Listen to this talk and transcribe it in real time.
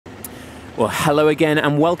Well, hello again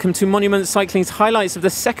and welcome to Monument Cycling's highlights of the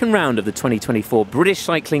second round of the 2024 British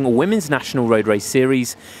Cycling Women's National Road Race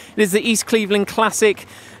Series. It is the East Cleveland Classic,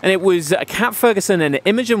 and it was Kat Ferguson and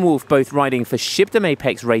Imogen Wolf both riding for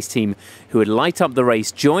SWPix race team who would light up the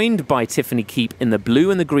race, joined by Tiffany Keep in the blue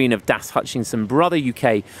and the green of Das Hutchinson Brother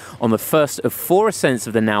UK on the first of 4 ascents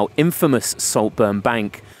of the now infamous Saltburn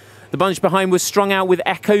Bank. The bunch behind was strung out with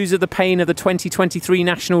echoes of the pain of the 2023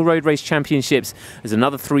 National Road Race Championships as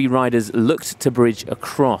another 3 riders looked to bridge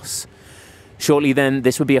across. Shortly then,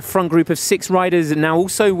 this would be a front group of 6 riders, now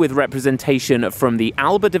also with representation from the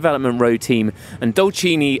Alba Development Road team and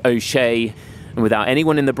Dolcini O'Shea. And without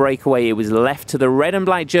anyone in the breakaway, it was left to the red and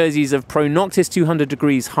black jerseys of Pro Noctis 200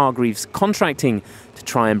 Degrees Hargreaves Contracting to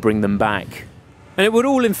try and bring them back. And it would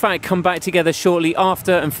all in fact come back together shortly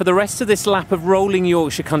after, and for the rest of this lap of rolling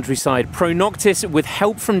Yorkshire countryside, Pro Noctis, with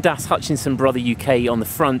help from Das Hutchinson Brother UK on the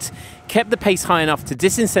front, kept the pace high enough to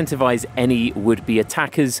disincentivise any would-be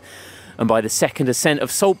attackers. And by the second ascent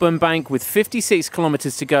of Saltburn Bank, with 56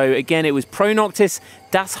 kilometres to go, again it was Pro Noctis,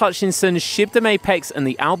 Das Hutchinson, SWPix and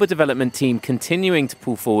the Alba Development team continuing to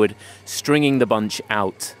pull forward, stringing the bunch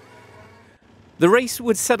out. The race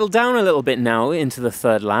would settle down a little bit now into the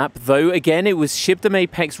third lap, though again it was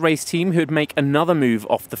SWPix race team who'd make another move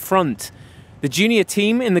off the front. The junior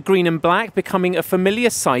team in the green and black becoming a familiar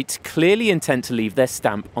sight, clearly intent to leave their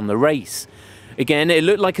stamp on the race. Again, it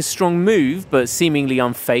looked like a strong move, but seemingly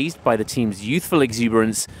unfazed by the team's youthful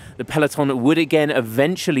exuberance, the peloton would again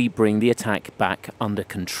eventually bring the attack back under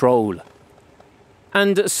control.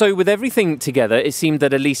 And so with everything together, it seemed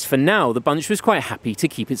that at least for now, the bunch was quite happy to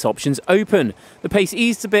keep its options open. The pace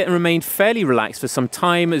eased a bit and remained fairly relaxed for some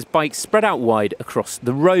time as bikes spread out wide across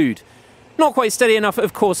the road. Not quite steady enough,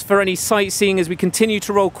 of course, for any sightseeing as we continue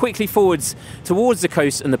to roll quickly forwards towards the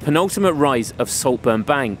coast and the penultimate rise of Saltburn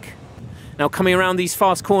Bank. Now coming around these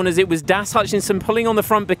fast corners, it was Das Hutchinson pulling on the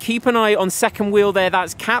front, but keep an eye on second wheel there.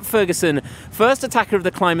 That's Kat Ferguson, first attacker of the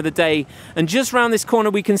climb of the day. And just round this corner,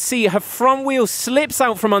 we can see her front wheel slips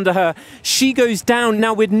out from under her. She goes down.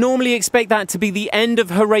 Now we'd normally expect that to be the end of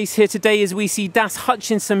her race here today, as we see Das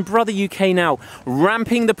Hutchinson Brother UK now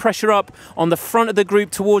ramping the pressure up on the front of the group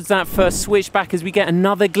towards that first switchback, as we get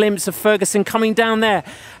another glimpse of Ferguson coming down there.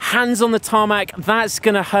 Hands on the tarmac. That's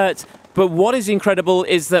going to hurt. But what is incredible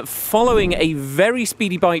is that following a very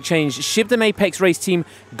speedy bike change, SWPix race team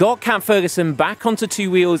got Kat Ferguson back onto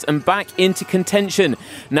 2 wheels and back into contention.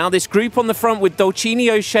 Now this group on the front with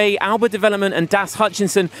Dolcini O'Shea, Alba Development and Das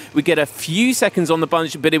Hutchinson would get a few seconds on the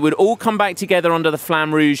bunch, but it would all come back together under the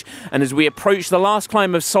Flamme Rouge. And as we approach the last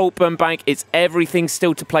climb of Saltburn Bank, it's everything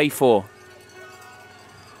still to play for.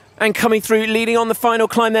 And coming through, leading on the final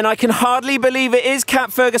climb then, I can hardly believe it is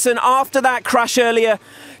Kat Ferguson after that crash earlier.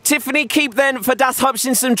 Tiffany Keep then for Das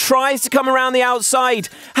Hutchinson tries to come around the outside.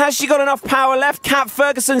 Has she got enough power left? Kat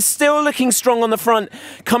Ferguson still looking strong on the front.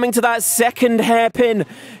 Coming to that second hairpin.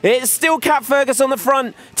 It's still Kat Ferguson on the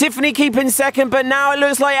front. Tiffany Keep in second, but now it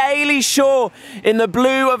looks like Ailey Shaw in the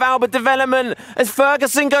blue of Alba Development. As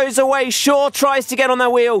Ferguson goes away, Shaw tries to get on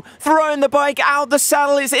that wheel. Throwing the bike out the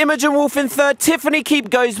saddle. It's Imogen Wolf in third. Tiffany Keep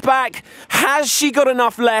goes back. Has she got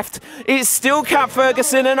enough left? It's still Kat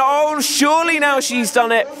Ferguson, and oh, surely now she's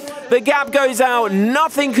done it. The gap goes out.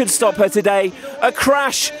 Nothing could stop her today. A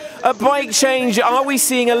crash, a bike change. Are we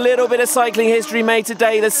seeing a little bit of cycling history made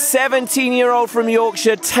today? The 17-year-old from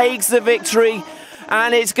Yorkshire takes the victory,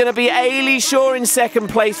 and it's going to be Ailey Shaw in second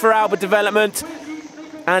place for Alba Development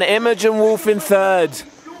and Imogen Wolf in third.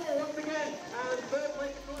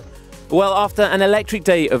 Well, after an electric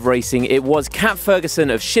day of racing, it was Kat Ferguson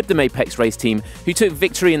of SWPix race team who took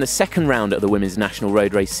victory in the second round of the Women's National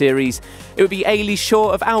Road Race Series. It would be Ailey Shaw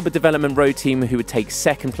of Alba Development Road team who would take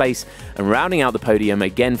second place, and rounding out the podium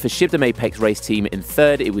again for SWPix race team in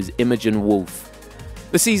third, it was Imogen Wolf.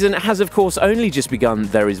 The season has of course only just begun.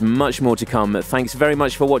 There is much more to come. Thanks very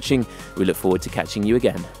much for watching. We look forward to catching you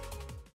again.